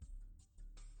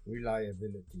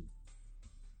Reliability,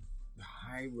 the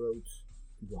high road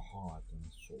to the heart and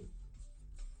soul.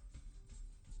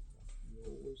 You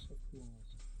always have to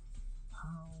ask,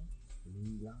 how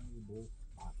reliable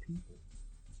are people?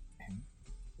 And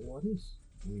what is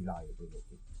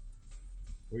reliability?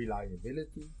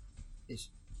 Reliability is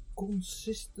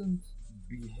consistent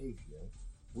behavior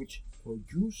which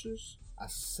produces a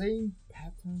same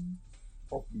pattern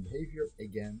of behavior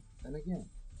again and again.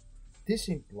 This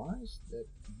implies that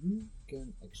you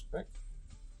can expect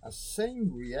a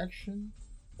same reaction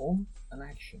on an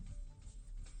action.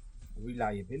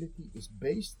 Reliability is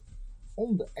based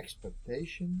on the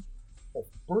expectation of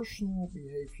personal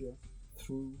behavior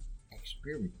through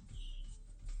experience.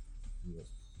 Yes,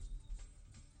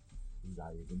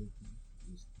 reliability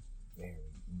is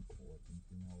very important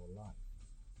in our life.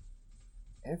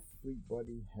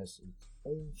 Everybody has its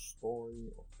own story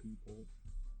of people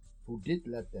who did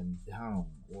let them down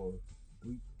or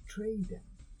betray them.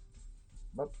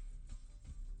 But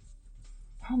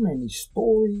how many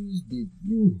stories did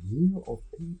you hear of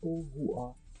people who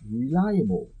are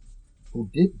reliable, who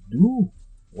did do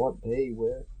what they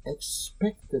were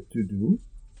expected to do,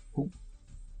 who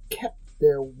kept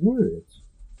their word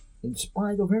in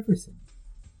spite of everything?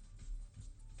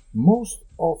 Most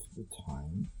of the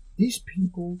time, these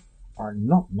people are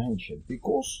not mentioned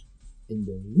because in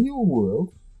the real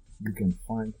world you can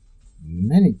find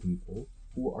many people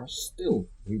who are still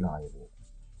reliable.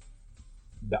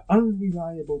 The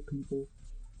unreliable people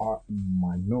are a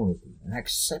minority, an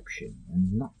exception,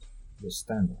 and not the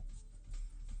standard.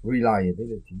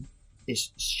 Reliability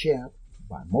is shared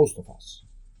by most of us.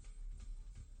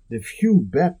 The few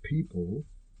bad people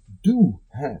do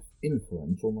have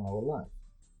influence on our life,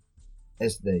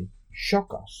 as they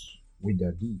shock us with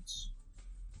their deeds.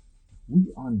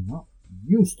 We are not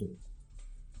used to it.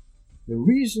 The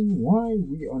reason why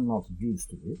we are not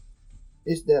used to it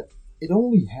is that it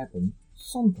only happens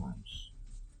sometimes.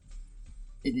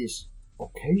 It is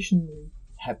occasionally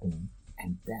happening,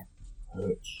 and that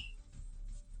hurts.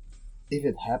 If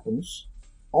it happens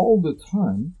all the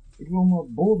time, it will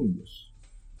not bother us,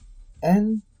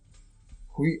 and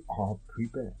we are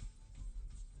prepared.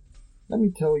 Let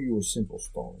me tell you a simple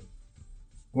story.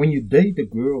 When you date a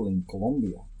girl in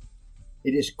Colombia,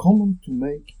 it is common to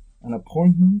make an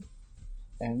appointment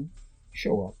and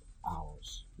show up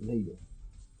hours later.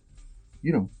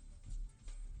 You know,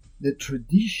 the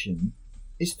tradition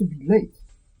is to be late,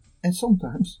 and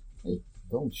sometimes, hey,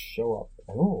 don't show up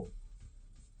at all.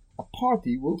 A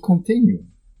party will continue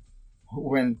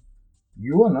when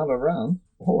you are not around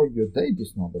or your date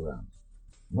is not around.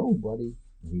 Nobody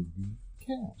really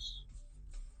cares.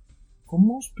 For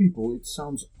most people, it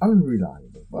sounds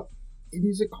unreliable, but it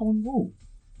is a common rule,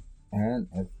 and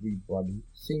everybody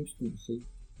seems to say,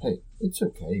 hey, it's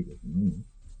okay with me.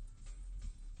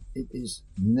 It is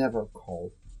never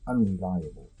called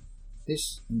unreliable.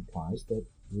 This implies that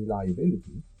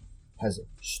reliability has a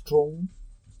strong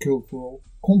cultural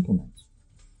component.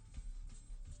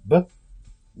 But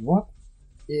what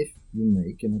if you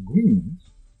make an agreement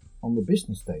on the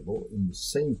business table in the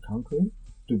same country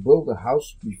to build a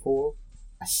house before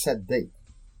a set date?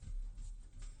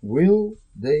 Will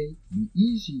they be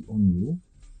easy on you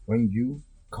when you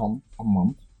come a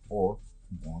month or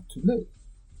more too late?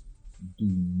 Do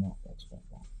not expect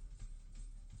that.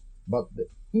 But the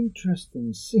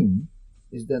interesting thing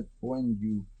is that when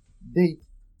you date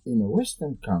in a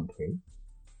Western country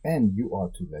and you are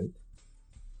too late,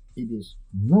 it is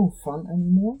no fun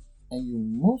anymore, and you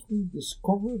mostly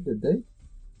discover the date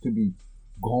to be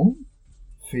gone,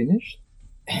 finished,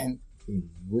 and it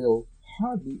will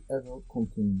hardly ever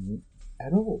continue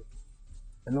at all.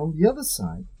 And on the other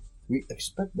side, we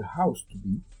expect the house to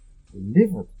be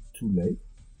delivered too late,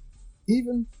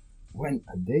 even when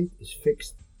a date is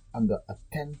fixed under a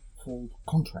tenfold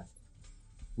contract.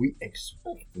 We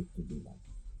expect it to be like.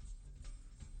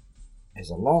 As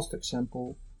a last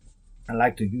example, I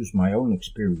like to use my own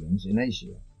experience in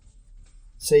Asia.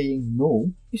 Saying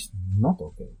no is not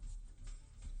okay.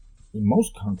 In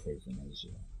most countries in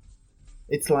Asia,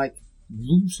 it's like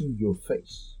losing your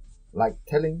face, like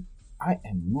telling I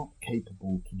am not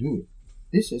capable to do it.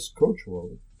 This is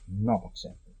culturally not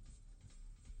accepted.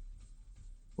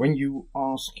 When you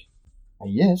ask a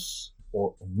yes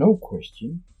or a no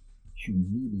question, you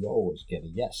nearly always get a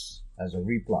yes as a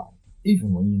reply,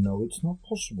 even when you know it's not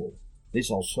possible. This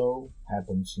also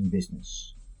happens in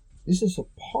business. This is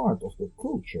a part of the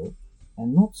culture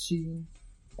and not seen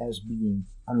as being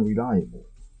unreliable.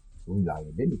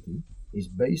 Reliability is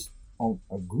based on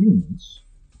agreements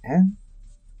and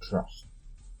trust.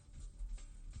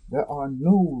 There are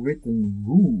no written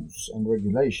rules and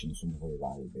regulations on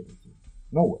reliability.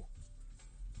 Nowhere.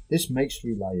 This makes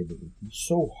reliability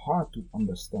so hard to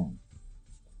understand.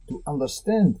 To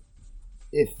understand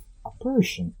if a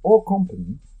person or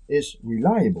company is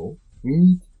reliable, we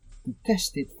need to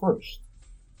test it first.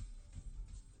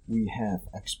 We have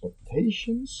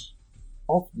expectations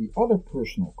of the other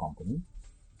person or company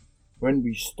when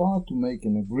we start to make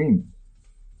an agreement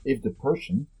if the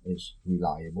person is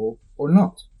reliable or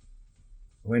not.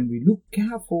 When we look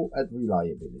careful at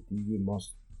reliability, we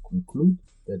must conclude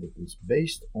that it is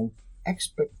based on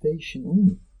expectation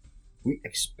only. We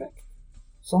expect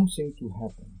something to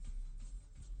happen.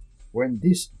 When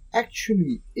this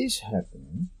actually is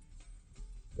happening,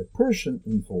 the person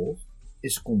involved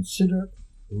is considered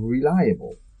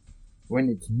reliable. When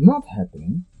it's not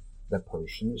happening, the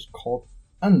person is called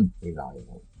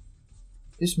unreliable.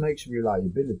 This makes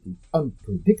reliability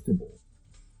unpredictable,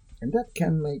 and that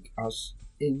can make us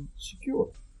insecure.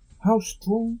 How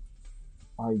strong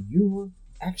are your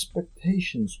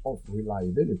expectations of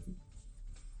reliability?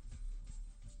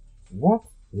 What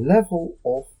level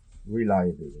of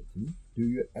reliability do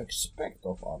you expect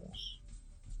of others?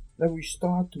 Then we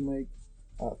start to make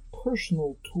a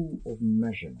personal tool of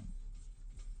measurement.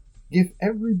 Give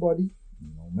everybody,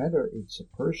 no matter it's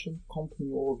a person, company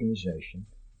or organization,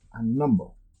 a number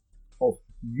of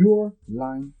your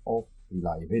line of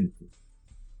reliability.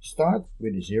 Start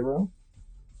with a 0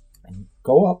 and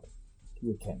go up to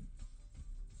a 10.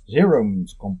 0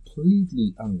 means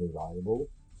completely unreliable.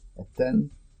 A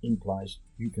 10 implies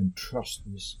you can trust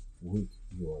this with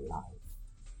your life.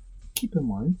 Keep in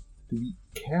mind to be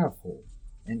careful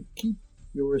and keep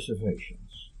your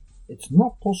reservations. It's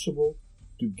not possible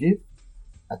to give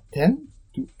a 10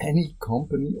 to any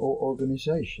company or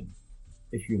organization.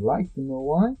 If you like to know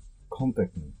why,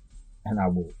 contact me and I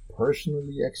will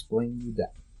personally explain you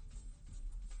that.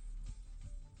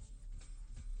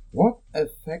 What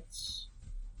effects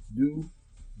do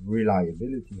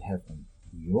reliability have on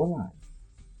your life,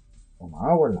 on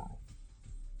our life?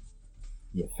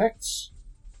 The effects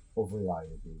of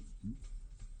reliability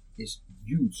is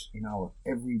huge in our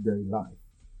everyday life.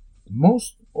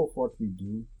 Most of what we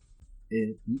do,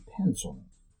 it depends on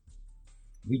it.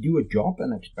 We do a job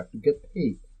and expect to get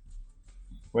paid.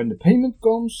 When the payment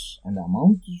comes and the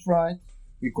amount is right,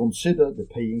 we consider the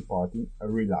paying party a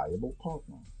reliable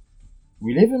partner.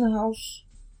 We live in a house,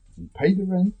 we pay the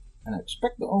rent and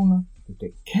expect the owner to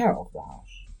take care of the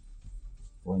house.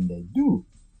 When they do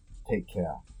take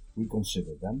care, we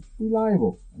consider them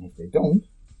reliable, and if they don't,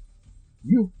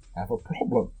 you have a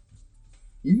problem.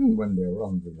 Even when they are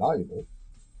unreliable,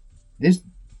 this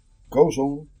goes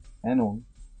on and on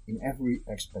in every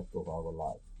aspect of our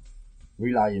life.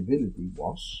 Reliability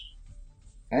was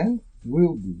and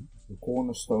will be the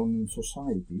cornerstone in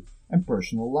society and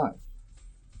personal life.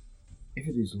 If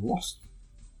it is lost,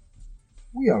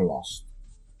 we are lost.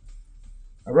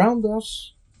 Around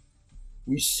us,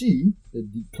 we see the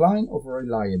decline of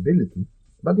reliability,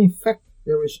 but in fact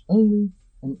there is only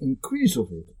an increase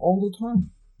of it all the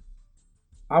time.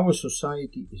 Our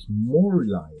society is more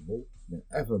reliable than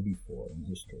ever before in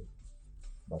history,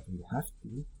 but we have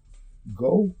to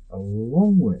go a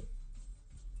long way.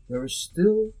 There is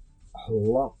still a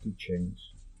lot to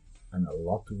change and a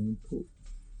lot to improve.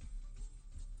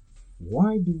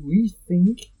 Why do we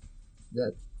think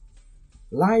that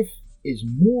life is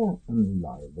more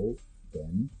unreliable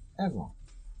than ever?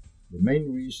 The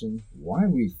main reason why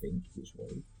we think this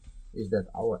way is that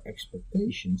our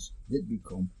expectations did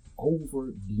become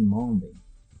over-demanding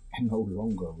and no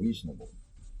longer reasonable.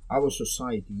 Our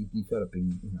society is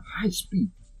developing in a high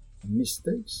speed and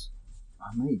mistakes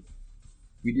are made.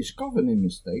 We discover the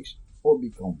mistakes or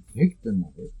become victim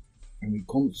of it and we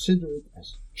consider it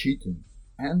as cheating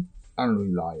and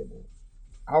unreliable.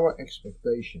 Our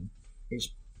expectation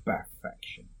is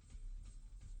perfection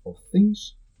of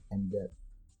things and that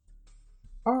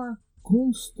are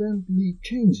constantly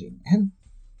changing and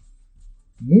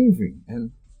moving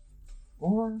and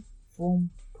far from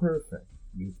perfect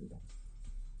due to that.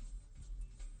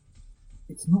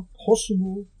 It's not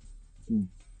possible to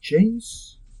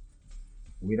change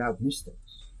without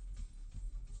mistakes.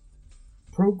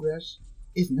 Progress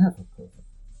is never perfect,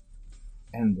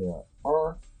 and there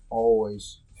are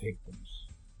always victims.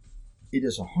 It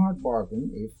is a hard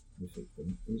bargain if the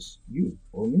victim is you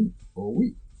or me or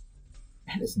we.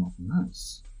 That is not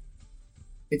nice.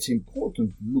 It's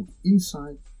important to look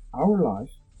inside our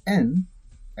life and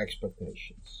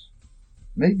expectations.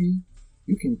 Maybe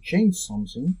you can change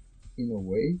something in a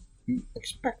way you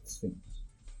expect things.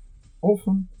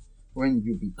 Often, when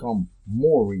you become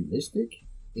more realistic,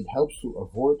 it helps to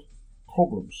avoid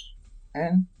problems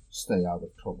and stay out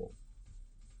of trouble.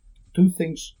 Two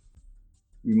things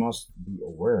we must be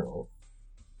aware of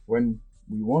when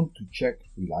we want to check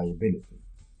reliability.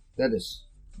 That is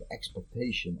the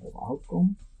expectation of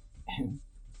outcome and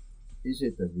is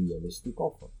it a realistic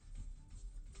offer?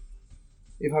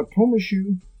 If I promise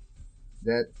you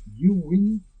that you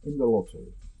win in the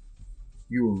lottery,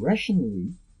 you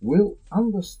rationally will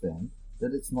understand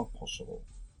that it's not possible,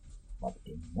 but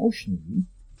emotionally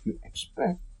you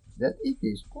expect that it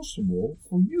is possible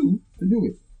for you to do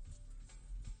it.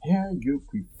 Here you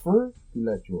prefer to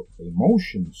let your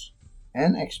emotions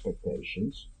and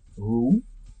expectations rule,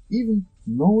 even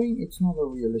knowing it's not a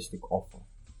realistic offer.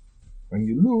 When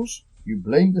you lose, you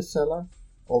blame the seller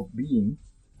of being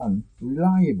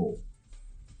unreliable.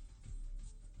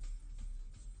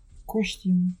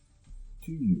 Question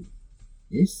to you: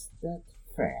 is that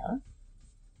fair?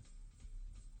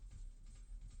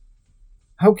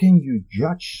 How can you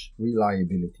judge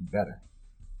reliability better?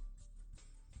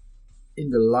 In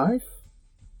the life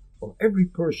of every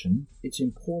person, it's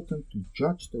important to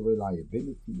judge the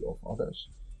reliability of others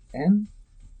and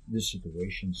the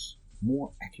situations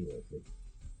more accurately.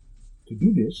 To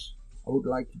do this, I would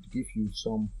like to give you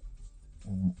some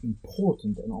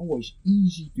important and always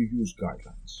easy to use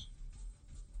guidelines.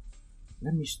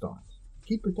 Let me start.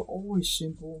 Keep it always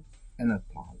simple and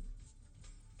apply.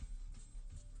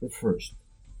 The first,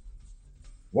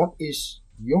 what is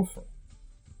the offer?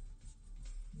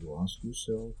 You ask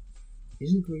yourself,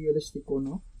 is it realistic or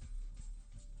not?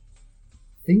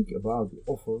 Think about the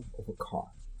offer of a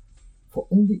car for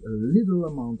only a little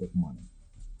amount of money.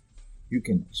 You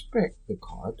can expect the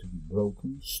car to be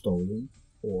broken, stolen,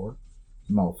 or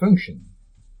malfunction.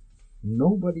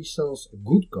 Nobody sells a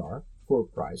good car for a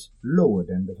price lower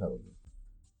than the value.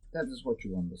 That is what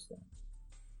you understand.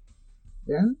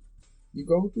 Then you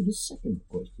go to the second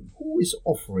question. Who is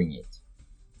offering it?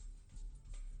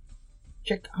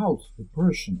 Check out the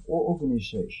person or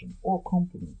organization or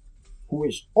company who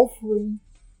is offering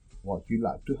what you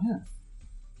like to have.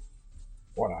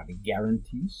 What are the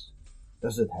guarantees?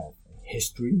 Does it have a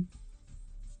history?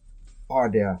 Are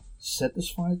there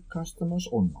satisfied customers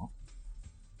or not?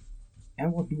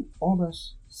 And what do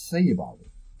others say about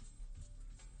it?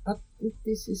 But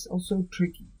this is also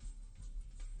tricky.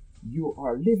 You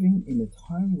are living in a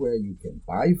time where you can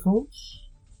buy votes,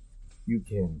 you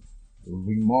can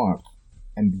remark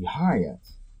and be hired,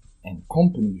 and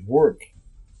companies work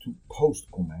to post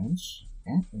comments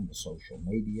on the social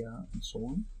media and so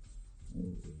on.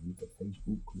 Look at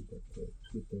Facebook, look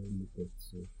at Twitter, look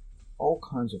at all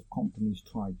kinds of companies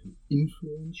try to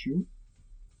influence you.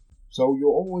 So you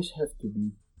always have to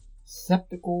be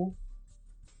skeptical,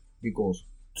 because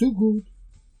too good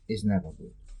is never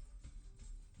good.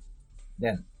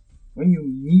 Then, when you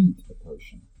meet a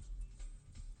person,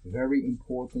 very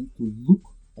important to look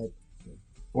at the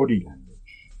body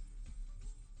language.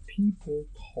 People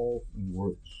talk in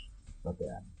words, but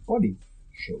their body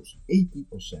shows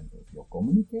 80% of your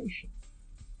communication,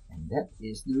 and that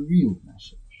is the real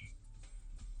message.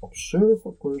 Observe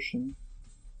a person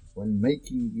when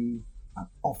making you an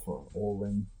offer or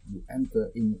when you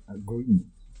enter in agreement.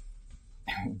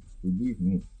 Believe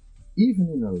me, even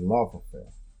in a love affair,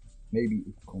 maybe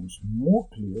it becomes more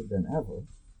clear than ever,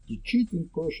 the cheating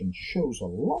person shows a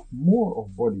lot more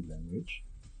of body language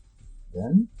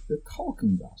than the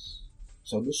talking does.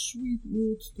 So the sweet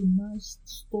words, the nice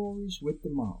stories with the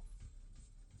mouth.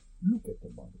 Look at the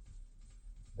body.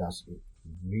 Does it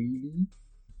really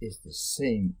is the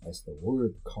same as the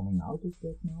word coming out of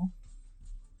that mouth?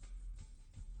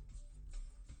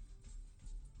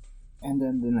 And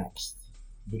then the next.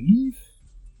 Belief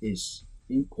is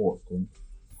important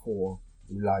for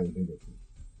reliability.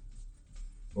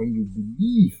 When you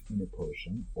believe in a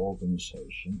person,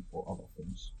 organization, or other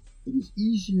things, it is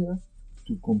easier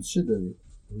to consider it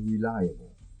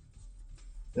reliable.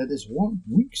 That is one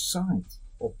weak side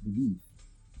of belief.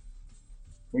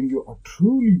 When you are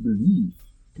truly believe,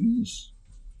 please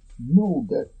know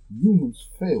that humans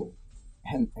fail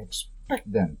and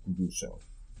expect them to do so.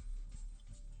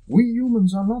 We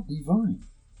humans are not divine.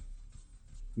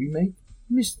 We make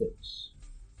mistakes.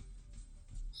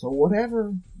 So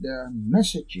whatever their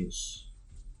message is,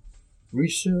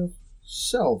 reserve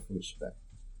self-respect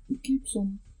to keep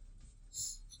some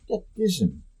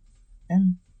skepticism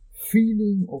and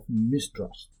feeling of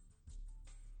mistrust.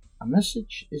 A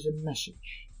message is a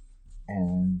message,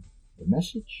 and the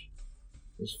message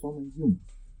is from a human.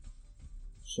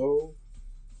 So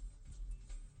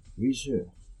reserve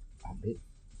a bit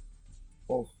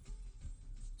of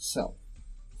self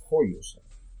for yourself.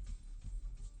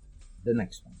 The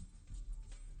next one.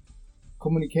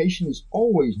 Communication is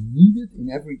always needed in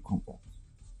every contact.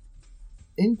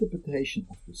 Interpretation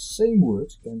of the same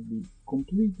words can be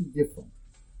completely different,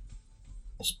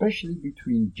 especially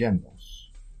between genders.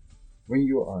 When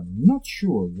you are not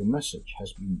sure your message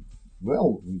has been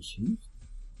well received,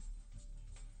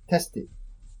 test it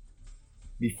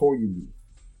before you leave.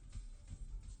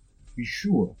 Be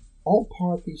sure all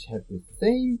parties have the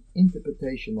same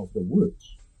interpretation of the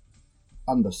words.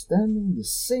 Understanding the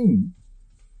same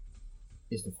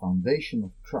is the foundation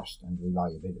of trust and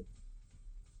reliability.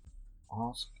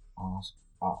 Ask, ask,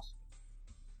 ask.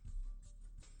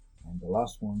 And the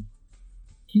last one,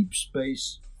 keep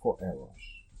space for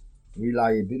errors.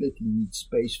 Reliability needs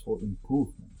space for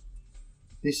improvement.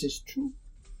 This is true,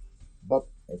 but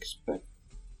expect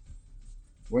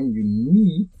when you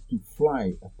need to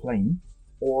fly a plane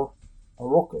or a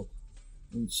rocket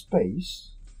in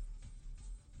space,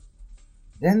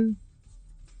 then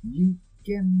you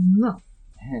cannot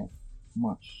have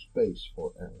much space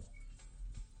for error.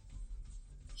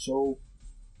 So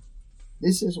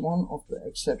this is one of the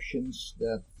exceptions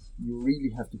that you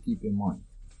really have to keep in mind.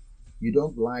 You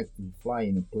don't like to fly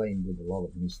in a plane with a lot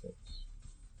of mistakes.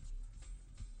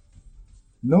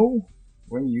 Know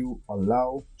when you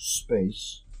allow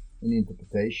space in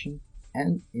interpretation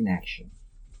and in action.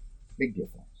 Big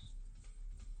difference.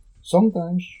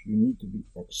 Sometimes you need to be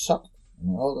exact,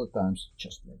 and other times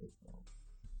just let it go.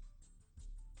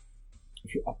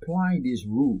 If you apply these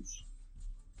rules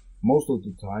most of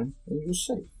the time, then you're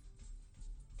safe.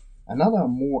 Another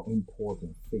more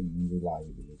important thing in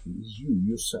reliability is you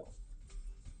yourself.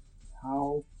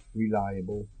 How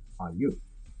reliable are you?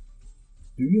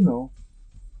 Do you know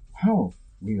how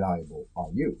reliable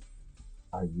are you?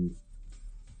 Are you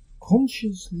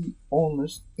consciously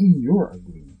honest in your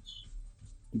agreements?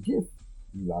 To give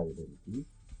reliability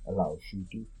allows you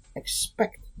to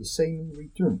expect the same in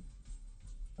return.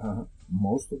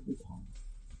 Most of the time.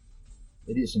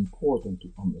 It is important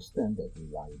to understand that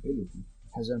reliability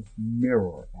has a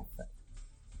mirror effect.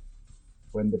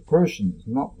 When the person is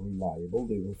not reliable,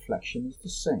 the reflection is the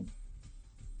same.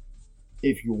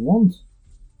 If you want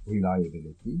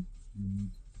reliability, you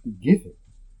need to give it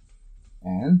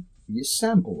and be a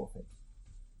sample of it.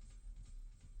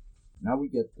 Now we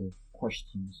get the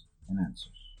questions and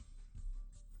answers.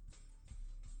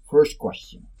 First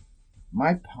question.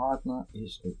 My partner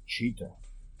is a cheater.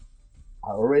 I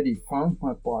already found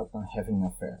my partner having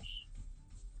affairs.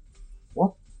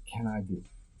 What can I do?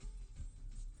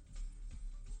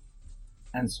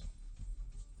 Answer.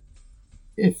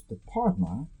 If the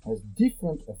partner has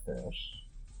different affairs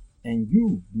and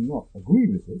you do not agree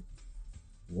with it,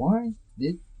 why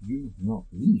did you not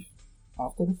leave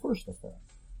after the first affair?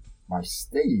 By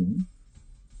staying,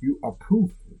 you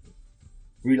approved with it.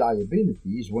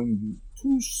 Reliability is when you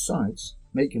two sides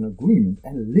make an agreement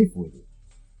and live with it.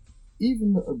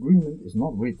 Even the agreement is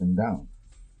not written down.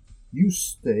 You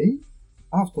stay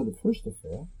after the first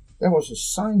affair. There was a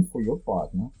sign for your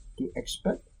partner to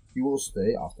expect you will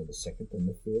stay after the second and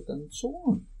the third and so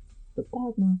on. The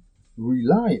partner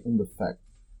rely on the fact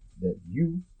that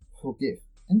you forgive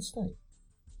and stay.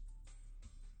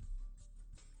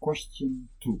 Question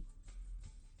 2.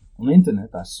 On the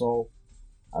internet I saw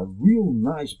a real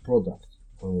nice product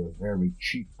for a very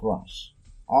cheap price.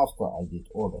 After I did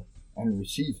order and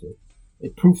received it,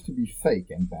 it proved to be fake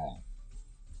and bad.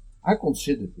 I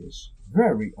consider this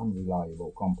very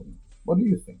unreliable company. What do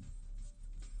you think?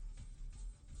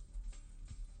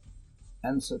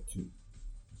 Answer 2.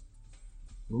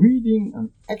 Reading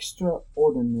an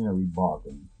extraordinary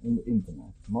bargain on the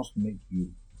internet must make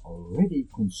you already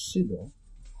consider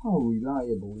how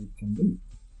reliable it can be.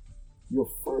 Your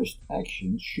first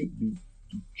action should be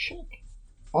to check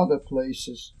other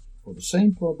places for the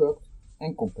same product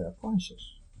and compare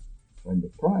prices. When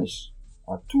the prices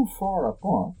are too far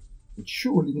apart, it's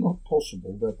surely not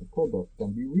possible that the product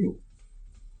can be real.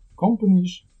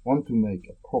 Companies want to make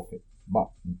a profit, but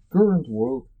in the current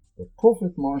world, the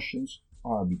profit margins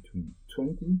are between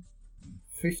 20 and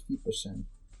 50%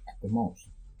 at the most.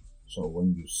 So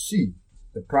when you see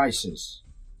the prices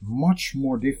much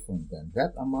more different than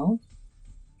that amount,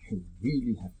 you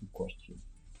really have to question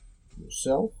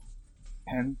yourself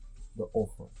and the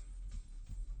offer.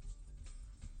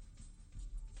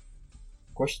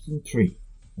 Question 3.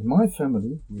 In my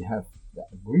family, we have the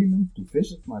agreement to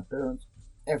visit my parents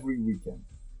every weekend.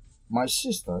 My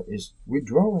sister is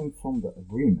withdrawing from the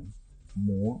agreement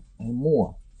more and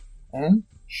more and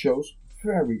shows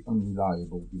very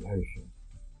unreliable behavior.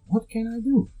 What can I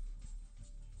do?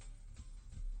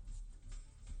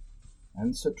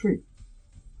 Answer 3.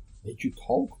 Did you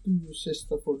talk to your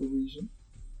sister for the reason?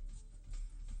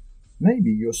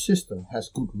 Maybe your sister has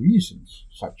good reasons,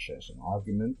 such as an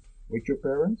argument with your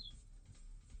parents,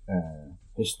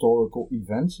 historical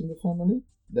events in the family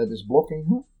that is blocking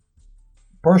her,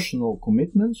 personal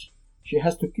commitments she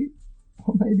has to keep,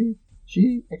 or maybe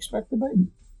she expects a baby.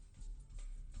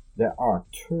 There are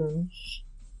tons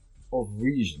of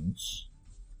reasons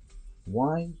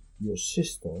why your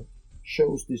sister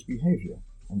shows this behavior,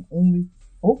 and only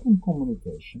open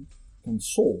communication can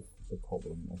solve the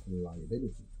problem of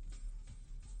reliability.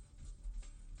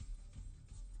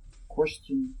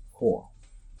 Question 4.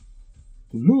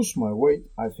 To lose my weight,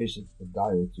 I visit a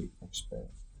dietary expert.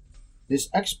 This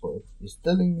expert is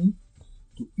telling me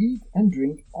to eat and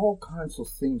drink all kinds of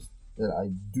things that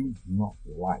I do not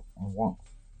like and want.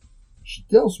 She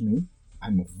tells me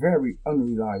I'm a very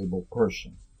unreliable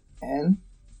person, and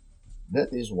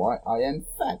that is why I am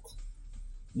fat.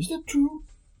 Is that true?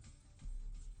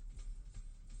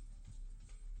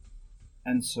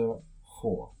 Answer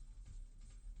 4.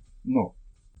 No.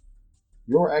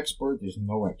 Your expert is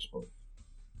no expert.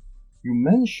 You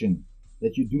mention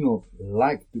that you do not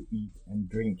like to eat and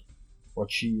drink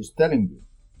what she is telling you.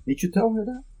 Did you tell her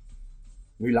that?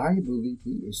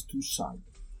 Reliability is two-sided.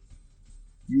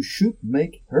 You should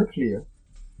make her clear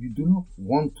you do not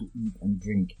want to eat and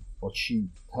drink what she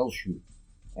tells you,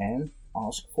 and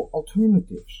ask for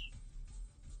alternatives.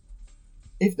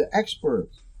 If the expert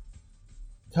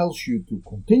tells you to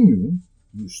continue,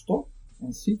 you stop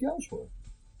and seek elsewhere.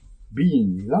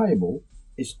 Being reliable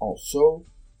is also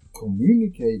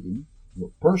communicating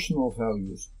your personal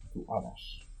values to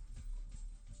others.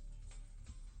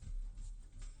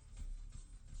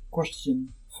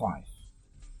 Question 5.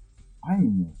 I'm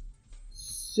in a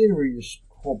serious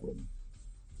problem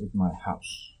with my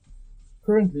house.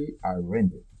 Currently I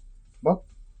rent it, but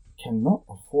cannot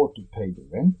afford to pay the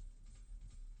rent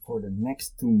for the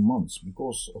next 2 months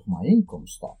because of my income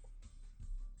stop.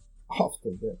 After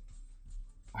that,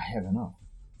 I have enough.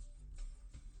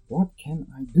 What can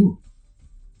I do?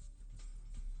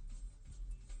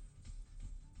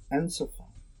 Answer 5.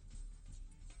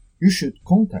 You should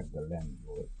contact the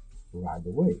landlord right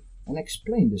away and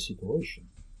explain the situation.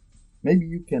 Maybe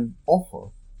you can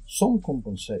offer some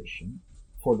compensation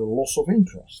for the loss of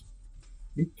interest.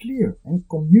 Be clear and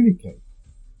communicate.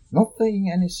 Not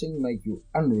saying anything makes you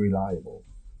unreliable,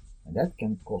 and that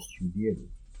can cost you dearly.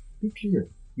 Be clear,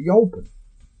 be open.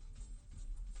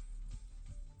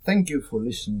 Thank you for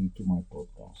listening to my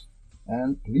podcast,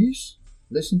 and please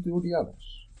listen to the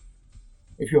others.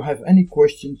 If you have any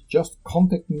questions, just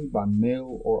contact me by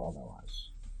mail or otherwise.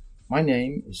 My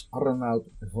name is Arnoud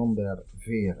van der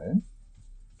Veere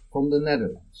from the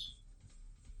Netherlands.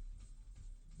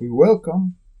 Be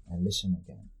welcome and listen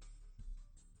again.